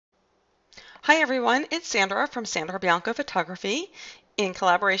Hi everyone, it's Sandra from Sandra Bianco Photography. In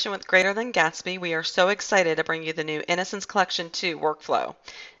collaboration with Greater Than Gatsby, we are so excited to bring you the new Innocence Collection 2 workflow.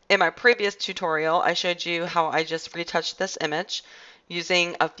 In my previous tutorial, I showed you how I just retouched this image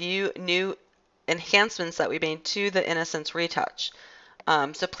using a few new enhancements that we made to the Innocence retouch.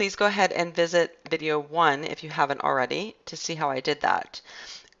 So please go ahead and visit video 1 if you haven't already to see how I did that.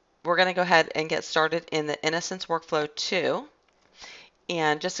 We're going to go ahead and get started in the Innocence Workflow 2.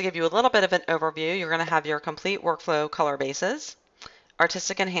 And just to give you a little bit of an overview, you're going to have your complete workflow color bases,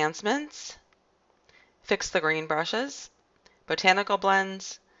 artistic enhancements, fix the green brushes, botanical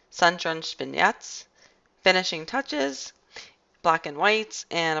blends, sun-drenched vignettes, finishing touches, black and whites,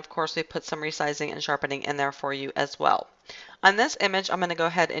 and of course we put some resizing and sharpening in there for you as well. On this image, I'm going to go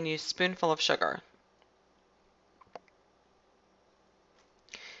ahead and use spoonful of sugar.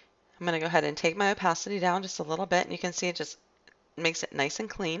 I'm going to go ahead and take my opacity down just a little bit, and you can see it just makes it nice and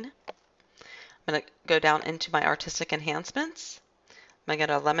clean. I'm going to go down into my artistic enhancements. I'm going to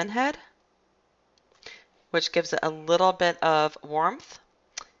get a lemon head, which gives it a little bit of warmth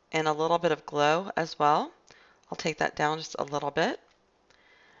and a little bit of glow as well. I'll take that down just a little bit.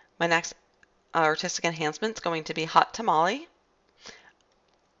 My next artistic enhancement is going to be hot tamale.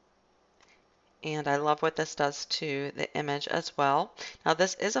 And I love what this does to the image as well. Now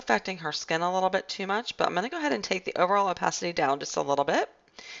this is affecting her skin a little bit too much, but I'm going to go ahead and take the overall opacity down just a little bit.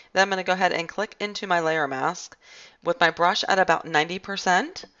 Then I'm going to go ahead and click into my layer mask with my brush at about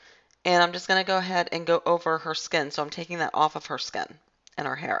 90%. And I'm just going to go ahead and go over her skin. So I'm taking that off of her skin and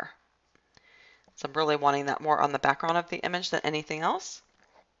her hair. So I'm really wanting that more on the background of the image than anything else.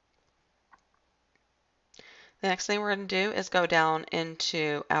 The next thing we're going to do is go down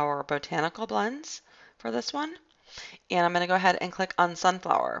into our Botanical Blends for this one. And I'm going to go ahead and click on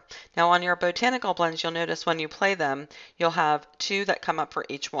Sunflower. Now on your Botanical Blends, you'll notice when you play them, you'll have two that come up for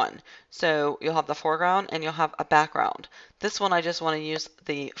each one. So you'll have the foreground and you'll have a background. This one I just want to use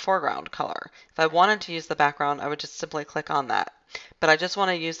the foreground color. If I wanted to use the background, I would just simply click on that. But I just want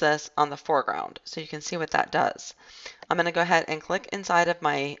to use this on the foreground so you can see what that does. I'm going to go ahead and click inside of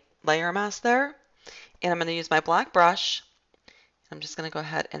my layer mask there, and I'm going to use my black brush. I'm just going to go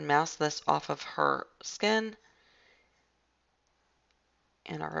ahead and mask this off of her skin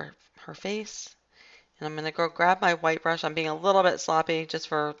and her face. And I'm going to go grab my white brush. I'm being a little bit sloppy just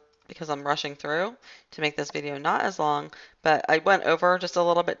because I'm rushing through to make this video not as long, but I went over just a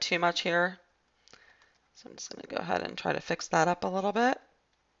little bit too much here. So I'm just going to go ahead and try to fix that up a little bit.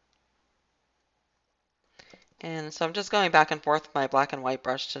 And so I'm just going back and forth with my black and white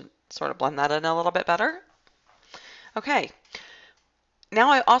brush to sort of blend that in a little bit better. Okay, now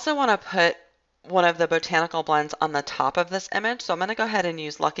I also want to put one of the botanical blends on the top of this image. So I'm going to go ahead and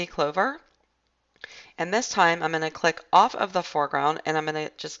use Lucky Clover. And this time I'm going to click off of the foreground and I'm going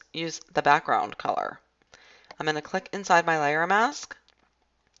to just use the background color. I'm going to click inside my layer mask.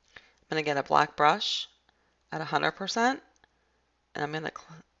 I'm going to get a black brush at 100%, and I'm going to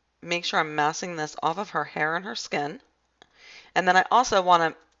make sure I'm masking this off of her hair and her skin. And then I also want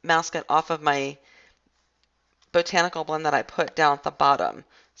to mask it off of my botanical blend that I put down at the bottom.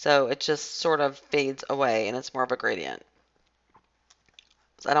 So it just sort of fades away and it's more of a gradient.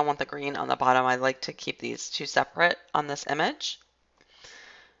 So I don't want the green on the bottom. I like to keep these two separate on this image.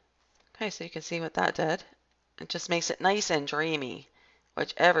 Okay, so you can see what that did. It just makes it nice and dreamy,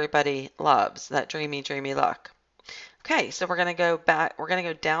 which everybody loves, that dreamy, dreamy look. Okay, so we're going to go back, we're going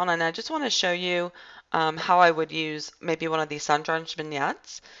to go down, and I just want to show you how I would use maybe one of these sun-drenched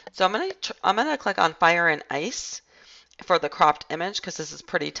vignettes. So I'm going to click on Fire and Ice for the cropped image because this is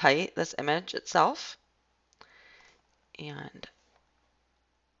pretty tight, this image itself. And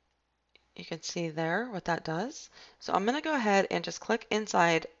you can see there what that does. So I'm going to go ahead and just click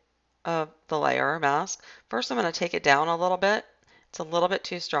inside of the layer mask. First, I'm going to take it down a little bit. It's a little bit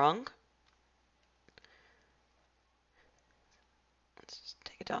too strong. Let's just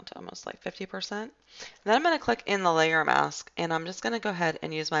take it down to almost like 50%. Then I'm going to click in the layer mask, and I'm just going to go ahead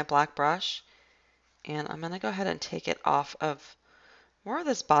and use my black brush, and I'm going to go ahead and take it off of more of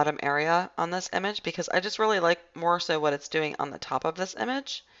this bottom area on this image because I just really like more so what it's doing on the top of this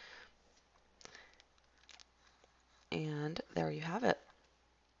image. And there you have it.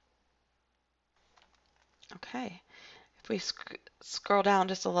 Okay, if we scroll down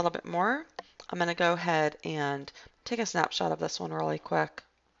just a little bit more, I'm going to go ahead and take a snapshot of this one really quick.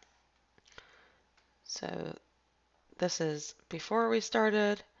 So this is before we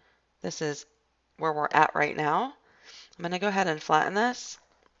started. This is where we're at right now. I'm going to go ahead and flatten this.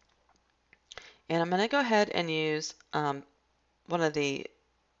 And I'm going to go ahead and use one of the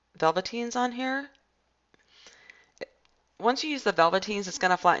velveteens on here. once you use the velveteens, it's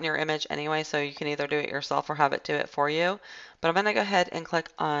going to flatten your image anyway, so you can either do it yourself or have it do it for you. But I'm going to go ahead and click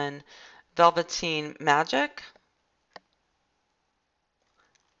on Velveteen Magic.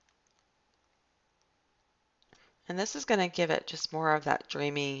 And this is going to give it just more of that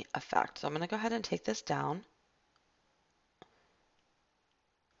dreamy effect. So I'm going to go ahead and take this down.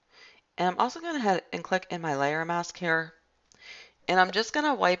 And I'm also going to go ahead and click in my layer mask here. And I'm just going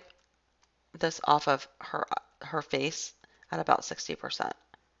to wipe this off of her face at about 60%.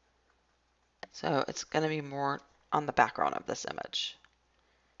 So it's going to be more on the background of this image,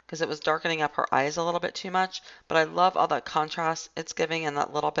 because it was darkening up her eyes a little bit too much, but I love all that contrast it's giving and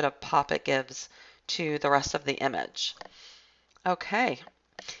that little bit of pop it gives to the rest of the image. Okay,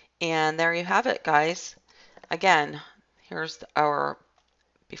 and there you have it, guys. Again, here's our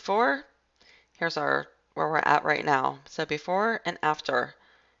before, here's our where we're at right now. So before and after.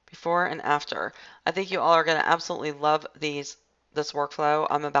 Before and after. I think you all are going to absolutely love this workflow.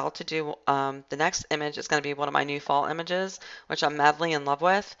 I'm about to do the next image is going to be one of my new fall images, which I'm madly in love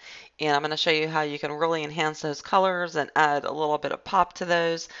with. And I'm going to show you how you can really enhance those colors and add a little bit of pop to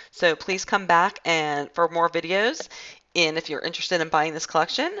those. So please come back and for more videos. And if you're interested in buying this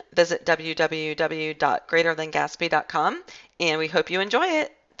collection, visit www.greaterthangatsby.com. And we hope you enjoy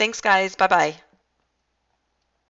it. Thanks, guys. Bye-bye.